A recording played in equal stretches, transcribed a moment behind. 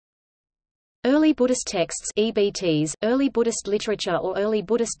Early Buddhist texts (EBTs), early Buddhist literature or early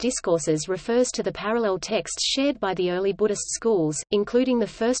Buddhist discourses refers to the parallel texts shared by the early Buddhist schools, including the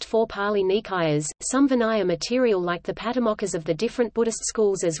first four Pāli Nikayas, some Vinaya material like the Patimokkha's of the different Buddhist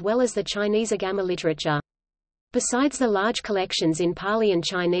schools as well as the Chinese Agama literature. Besides the large collections in Pali and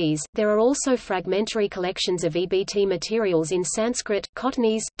Chinese, there are also fragmentary collections of EBT materials in Sanskrit,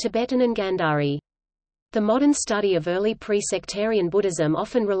 Khotanese, Tibetan and Gandhari. The modern study of early pre-sectarian Buddhism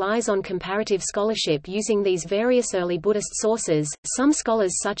often relies on comparative scholarship using these various early Buddhist sources. Some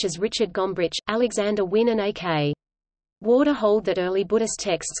scholars such as Richard Gombrich, Alexander Wynne and A.K. Warder hold that early Buddhist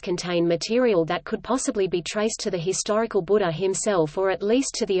texts contain material that could possibly be traced to the historical Buddha himself or at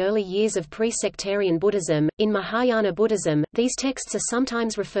least to the early years of pre-sectarian Buddhism. In Mahayana Buddhism, these texts are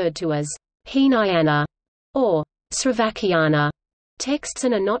sometimes referred to as Hinayana or Sravakayana texts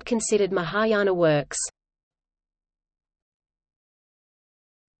and are not considered Mahayana works.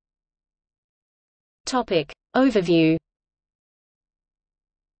 Topic overview.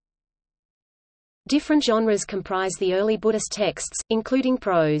 Different genres comprise the early Buddhist texts, including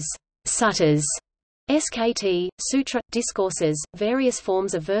prose, suttas, skt, sutra, discourses, various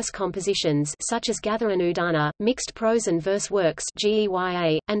forms of verse compositions such as Gatha and Udana, mixed prose and verse works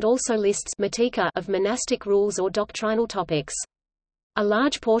 (geya), and also lists of monastic rules or doctrinal topics. A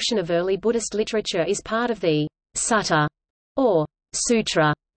large portion of early Buddhist literature is part of the sutta or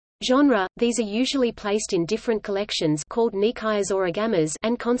sutra genre. These are usually placed in different collections called nikayas or agamas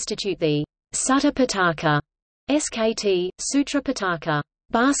and constitute the Sutta Pitaka, skt, Sutra Pitaka,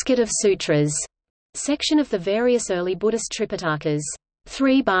 basket of sutras, section of the various early Buddhist Tripitakas,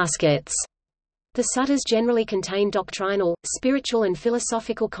 three baskets. The suttas generally contain doctrinal, spiritual and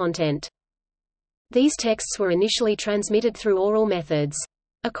philosophical content. These texts were initially transmitted through oral methods.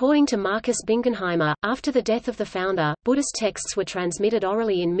 According to Marcus Bingenheimer, after the death of the founder, Buddhist texts were transmitted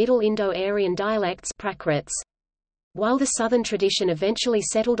orally in Middle Indo-Aryan dialects Prakrits. While the southern tradition eventually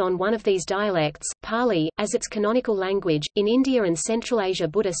settled on one of these dialects, Pali, as its canonical language, in India and Central Asia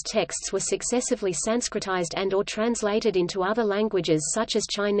Buddhist texts were successively Sanskritized and or translated into other languages such as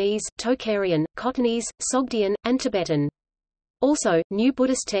Chinese, Tocharian, Khotanese, Sogdian, and Tibetan. Also, new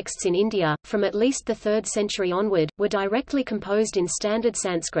Buddhist texts in India, from at least the 3rd century onward, were directly composed in standard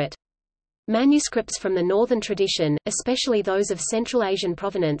Sanskrit. Manuscripts from the northern tradition, especially those of Central Asian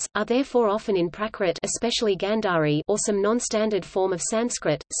provenance, are therefore often in Prakrit, especially Gandhari, or some non-standard form of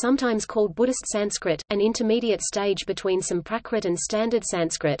Sanskrit, sometimes called Buddhist Sanskrit, an intermediate stage between some Prakrit and standard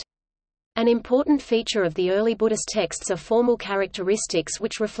Sanskrit. An important feature of the early Buddhist texts are formal characteristics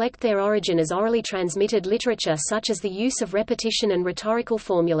which reflect their origin as orally transmitted literature, such as the use of repetition and rhetorical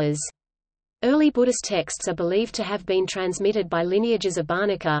formulas. Early Buddhist texts are believed to have been transmitted by lineages of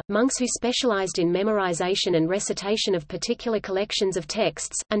Bhānika, monks who specialized in memorization and recitation of particular collections of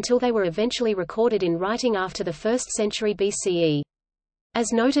texts, until they were eventually recorded in writing after the 1st century BCE.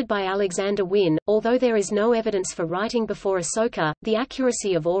 As noted by Alexander Wynne, although there is no evidence for writing before Asoka, the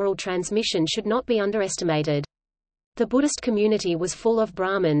accuracy of oral transmission should not be underestimated. The Buddhist community was full of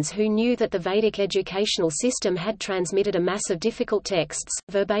Brahmins who knew that the Vedic educational system had transmitted a mass of difficult texts,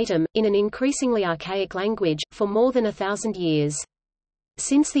 verbatim, in an increasingly archaic language, for more than 1,000 years.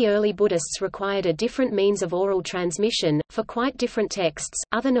 Since the early Buddhists required a different means of oral transmission, for quite different texts,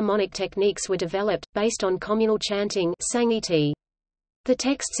 other mnemonic techniques were developed, based on communal chanting sangiti. The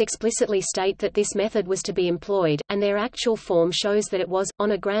texts explicitly state that this method was to be employed, and their actual form shows that it was,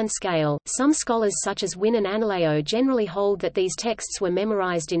 on a grand scale. Some scholars such as Wynne and Anileo generally hold that these texts were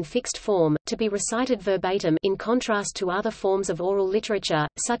memorized in fixed form, to be recited verbatim in contrast to other forms of oral literature,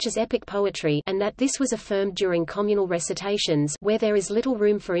 such as epic poetry, and that this was affirmed during communal recitations where there is little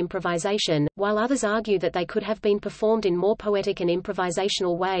room for improvisation, while others argue that they could have been performed in more poetic and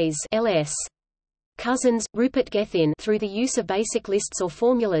improvisational ways. L.S. Cousins, Rupert Gethin, through the use of basic lists or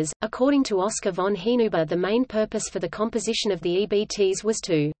formulas. According to Oskar von Heenuber, the main purpose for the composition of the EBTs was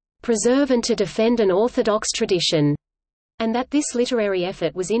to preserve and to defend an orthodox tradition, and that this literary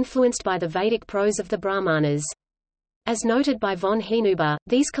effort was influenced by the Vedic prose of the Brahmanas. As noted by von Heenuber,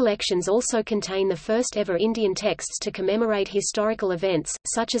 these collections also contain the first ever Indian texts to commemorate historical events,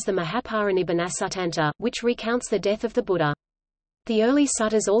 such as the Mahaparinibbanasutanta, which recounts the death of the Buddha. The early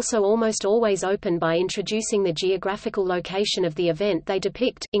suttas also almost always open by introducing the geographical location of the event they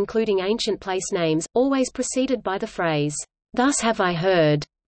depict, including ancient place names, always preceded by the phrase, "Thus have I heard,"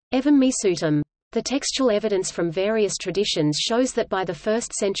 evam me sutam. The textual evidence from various traditions shows that by the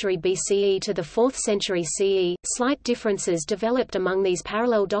 1st century BCE to the 4th century CE, slight differences developed among these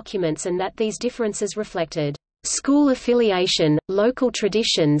parallel documents and that these differences reflected school affiliation, local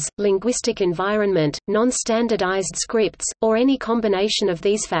traditions, linguistic environment, non-standardized scripts, or any combination of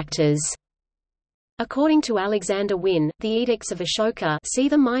these factors. According to Alexander Wynne, the Edicts of Ashoka, see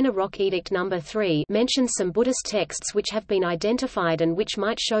the Minor Rock Edict No. 3, mentions some Buddhist texts which have been identified and which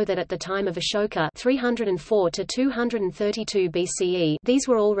might show that at the time of Ashoka 304 to 232 BCE, these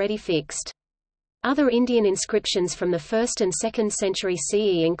were already fixed. Other Indian inscriptions from the 1st and 2nd century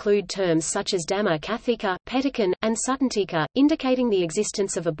CE include terms such as Dhamma Kathika, Petakan, and Sutantika, indicating the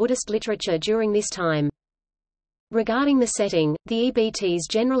existence of a Buddhist literature during this time. Regarding the setting, the EBTs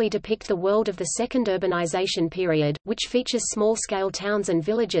generally depict the world of the second urbanization period, which features small-scale towns and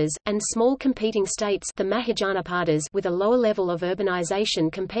villages, and small competing states, the Mahajanapadas, with a lower level of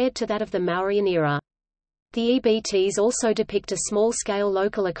urbanization compared to that of the Mauryan era. The EBTs also depict a small-scale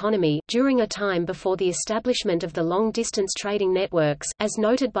local economy, during a time before the establishment of the long-distance trading networks. As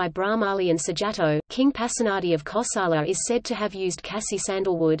noted by Brahmali and Sujato, King Pasenadi of Kosala is said to have used Kasi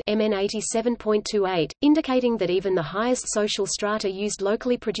sandalwood MN 87.28, indicating that even the highest social strata used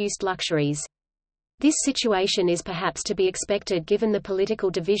locally produced luxuries. This situation is perhaps to be expected given the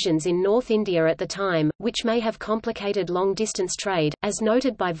political divisions in North India at the time, which may have complicated long-distance trade. As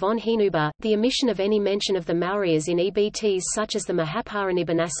noted by von Hinuber, the omission of any mention of the Mauryas in EBTs such as the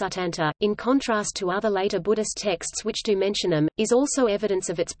Mahaparinibbanasutanta, in contrast to other later Buddhist texts which do mention them, is also evidence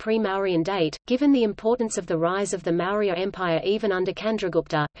of its pre-Mauryan date. Given the importance of the rise of the Maurya Empire even under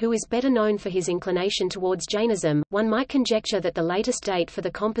Chandragupta, who is better known for his inclination towards Jainism, one might conjecture that the latest date for the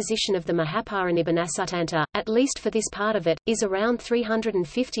composition of the Mahaparinibbanasutanta, at least for this part of it, is around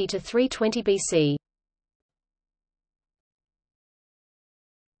 350 to 320 BC.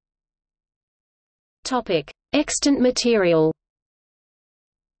 Topic: Extant material.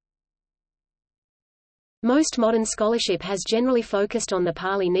 Most modern scholarship has generally focused on the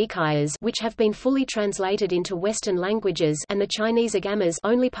Pāli Nikayas, which have been fully translated into Western languages, and the Chinese Agamas,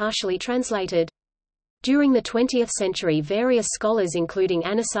 only partially translated. During the 20th century, various scholars including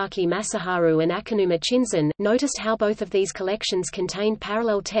Anisaki Masaharu and Akanuma Shinzen, noticed how both of these collections contained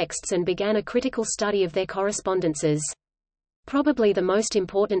parallel texts and began a critical study of their correspondences. Probably the most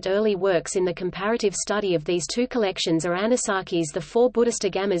important early works in the comparative study of these two collections are Anisaki's The Four Buddhist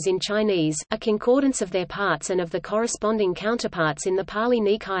Agamas in Chinese, a concordance of their parts and of the corresponding counterparts in the Pāli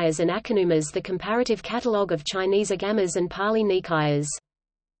Nikayas, and Akanuma's The Comparative Catalogue of Chinese Agamas and Pāli Nikayas.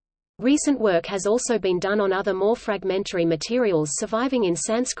 Recent work has also been done on other more fragmentary materials surviving in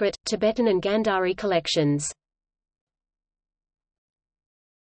Sanskrit, Tibetan and Gandhari collections.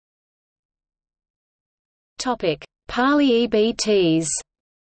 Topic: Pāli EBTs.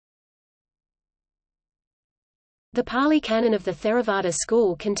 The Pāli Canon of the Theravada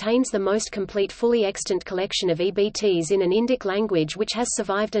school contains the most complete fully extant collection of EBTs in an Indic language which has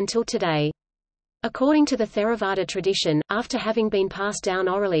survived until today. According to the Theravada tradition, after having been passed down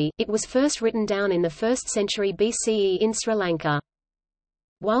orally, it was first written down in the 1st century BCE in Sri Lanka.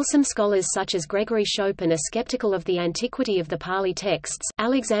 While some scholars such as Gregory Chopin are skeptical of the antiquity of the Pāli texts,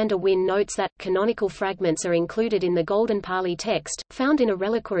 Alexander Wynne notes that, canonical fragments are included in the Golden Pāli text, found in a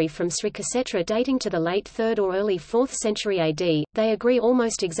reliquary from Sri Kasetra dating to the late 3rd or early 4th century AD. They agree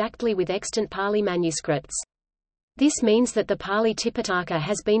almost exactly with extant Pāli manuscripts. This means that the Pāli Tipitaka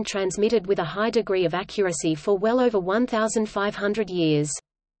has been transmitted with a high degree of accuracy for well over 1,500 years.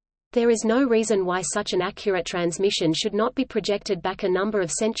 There is no reason why such an accurate transmission should not be projected back a number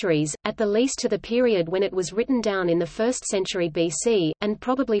of centuries, at the least to the period when it was written down in the 1st century BC, and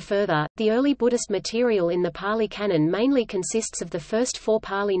probably further. The early Buddhist material in the Pāli Canon mainly consists of the first 4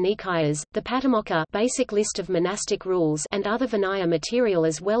 Pāli Nikayas, the Patimokkha, basic list of monastic rules, and other Vinaya material,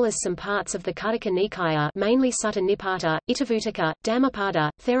 as well as some parts of the Khuddaka Nikaya, mainly Sutta Nipata, Ittavutaka,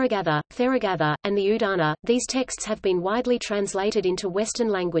 Dhammapada, Theragatha, and the Udana. These texts have been widely translated into Western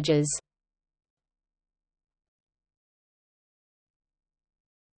languages.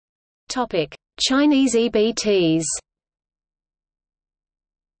 Topic: Chinese EBTs.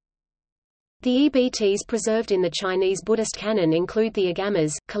 The EBTs preserved in the Chinese Buddhist canon include the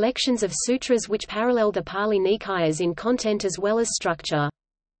Agamas, collections of sutras which parallel the Pāli Nikayas in content as well as structure.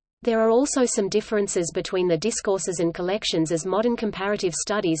 There are also some differences between the discourses and collections, as modern comparative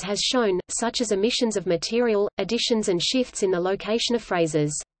studies has shown, such as omissions of material, additions and shifts in the location of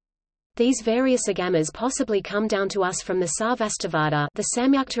phrases. These various Agamas possibly come down to us from the Sarvastivada, the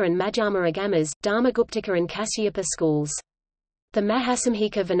Samyukta and Madhyama Agamas, Dharmaguptaka and Kasyapa schools. The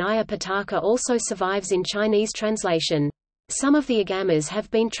Mahasamhika Vinaya Pitaka also survives in Chinese translation. Some of the Agamas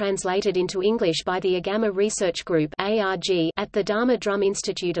have been translated into English by the Agama Research Group (ARG) at the Dharma Drum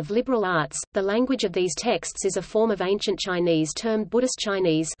Institute of Liberal Arts. The language of these texts is a form of ancient Chinese termed Buddhist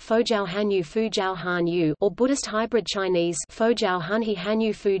Chinese (Fojiao Hanyu Fujiao Hanyu) or Buddhist Hybrid Chinese (Fojiao Hunhi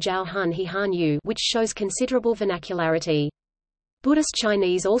Hanyu Fujiao Hunhi Hanyu), which shows considerable vernacularity. Buddhist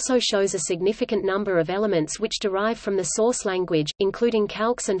Chinese also shows a significant number of elements which derive from the source language, including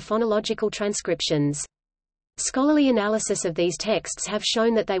calques and phonological transcriptions. Scholarly analysis of these texts have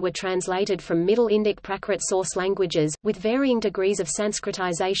shown that they were translated from Middle Indic Prakrit source languages, with varying degrees of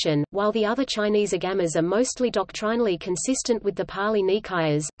Sanskritization, while the other Chinese agamas are mostly doctrinally consistent with the Pāli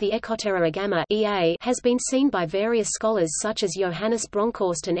Nikayas. The Ekottera Agama (EA) has been seen by various scholars such as Johannes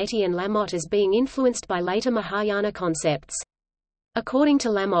Bronkhorst and Etienne Lamotte as being influenced by later Mahayana concepts. According to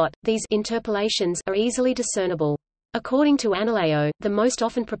Lamotte, these interpolations are easily discernible. According to Anileo, the most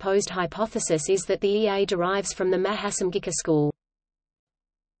often proposed hypothesis is that the EA derives from the Mahasamgika school.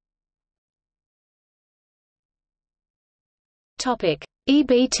 Topic: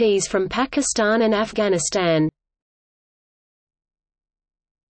 EBTs from Pakistan and Afghanistan.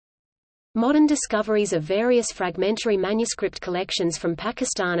 Modern discoveries of various fragmentary manuscript collections from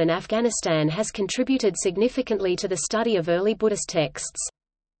Pakistan and Afghanistan has contributed significantly to the study of early Buddhist texts.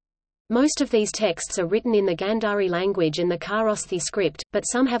 Most of these texts are written in the Gandhari language and the Kharosthi script, but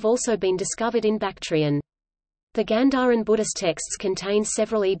some have also been discovered in Bactrian. The Gandharan Buddhist texts contain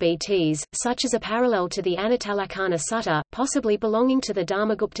several EBTs, such as a parallel to the Anattalakkhana Sutta, possibly belonging to the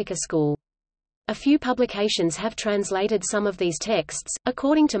Dharmaguptaka school. A few publications have translated some of these texts.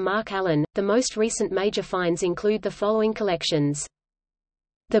 According to Mark Allen, the most recent major finds include the following collections: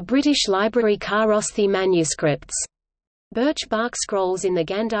 the British Library Kharosthi manuscripts, birch bark scrolls in the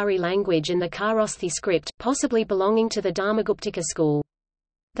Gandhari language and the Kharosthi script, possibly belonging to the Dharmaguptaka school.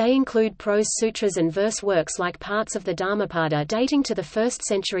 They include prose sutras and verse works like parts of the Dhammapada dating to the 1st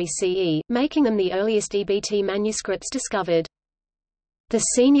century CE, making them the earliest EBT manuscripts discovered. The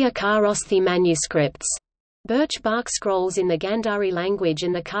senior Kharosthi manuscripts, birch bark scrolls in the Gandhari language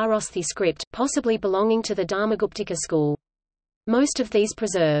and the Kharosthi script, possibly belonging to the Dharmaguptaka school. Most of these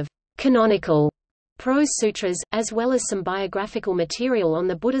preserve canonical prose sutras, as well as some biographical material on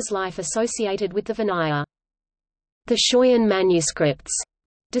the Buddha's life associated with the Vinaya. The Shoyan manuscripts,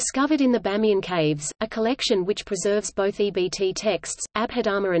 discovered in the Bamiyan caves, a collection which preserves both EBT texts,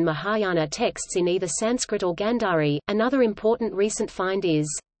 Abhidharma and Mahayana texts in either Sanskrit or Gandhari. Another important recent find is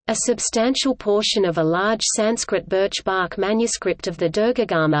a substantial portion of a large Sanskrit birch bark manuscript of the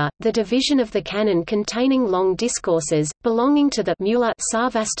Durgagama, the division of the canon containing long discourses, belonging to the Mula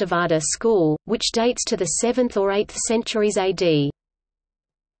Sarvastivada school, which dates to the 7th or 8th centuries AD.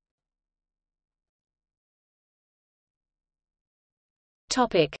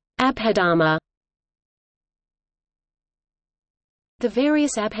 Abhidharma. The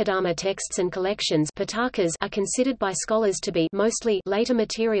various Abhidharma texts and collections Pitakas are considered by scholars to be mostly later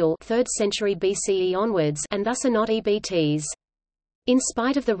material 3rd century BCE onwards and thus are not EBTs. In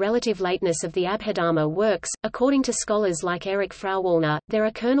spite of the relative lateness of the Abhidharma works, according to scholars like Eric Frauwallner, there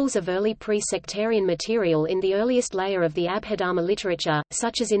are kernels of early pre-sectarian material in the earliest layer of the Abhidharma literature,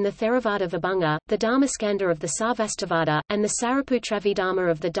 such as in the Theravada Vibhanga, the Dharmaskanda of the Sarvastivada, and the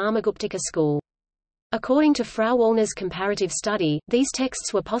Sariputravidharma of the Dharmaguptaka school. According to Frauwallner's comparative study, these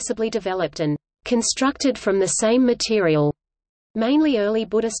texts were possibly developed and constructed from the same material. Mainly early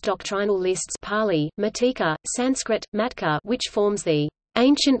Buddhist doctrinal lists Pali, Matika, Sanskrit, Matka, which forms the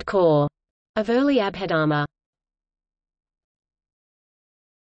ancient core of early Abhidharma.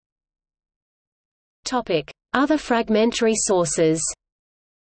 Topic: Other fragmentary sources.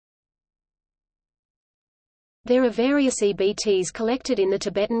 There are various EBTs collected in the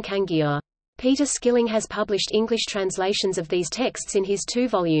Tibetan Kangyur. Peter Skilling has published English translations of these texts in his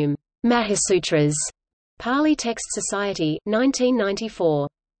 2-volume Mahasutras. Pāli Text Society, 1994.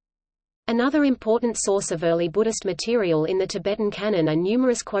 Another important source of early Buddhist material in the Tibetan canon are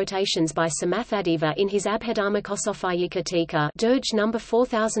numerous quotations by Samathadeva in his Abhidharma Kosophayika Tika, Dirge No.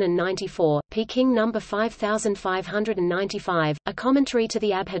 4094, Peking No. 5595, a commentary to the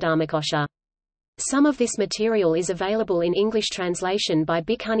Abhidharmakosha. Some of this material is available in English translation by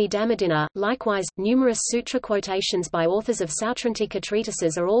Bhikkhuni Dhammadinna. Likewise, numerous sutra quotations by authors of Sautrantika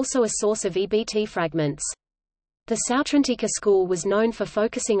treatises are also a source of EBT fragments. The Sautrantika school was known for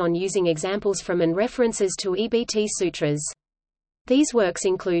focusing on using examples from and references to EBT sutras. These works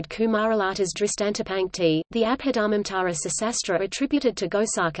include Kumaralata's Dristantapankti, the Abhidharmamtara Sasastra attributed to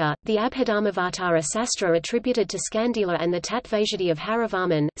Gosaka, the Abhidharmavatara Sastra attributed to Skandila, and the Tatvajati of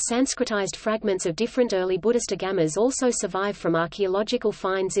Harivarman. Sanskritized fragments of different early Buddhist agamas also survive from archaeological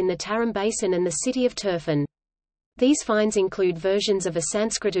finds in the Tarim Basin and the city of Turfan. These finds include versions of a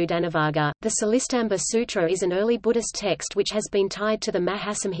Sanskrit Udanavaga. The Salistamba Sutra is an early Buddhist text which has been tied to the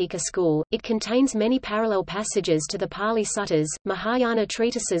Mahasamgika school. It contains many parallel passages to the Pāli Suttas. Mahayana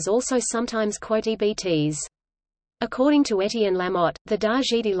treatises also sometimes quote EBTs. According to Etienne Lamotte, the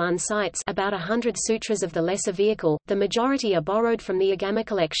Darjeeling cites about 100 sutras of the Lesser Vehicle, the majority are borrowed from the Agama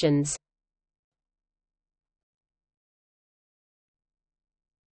collections.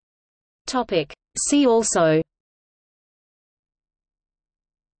 See also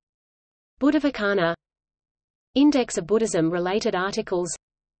Buddhavacana, Index of Buddhism-related articles,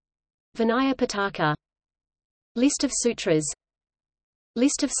 Vinaya Pitaka, List of sutras,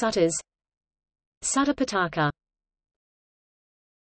 List of suttas, Sutta Pitaka.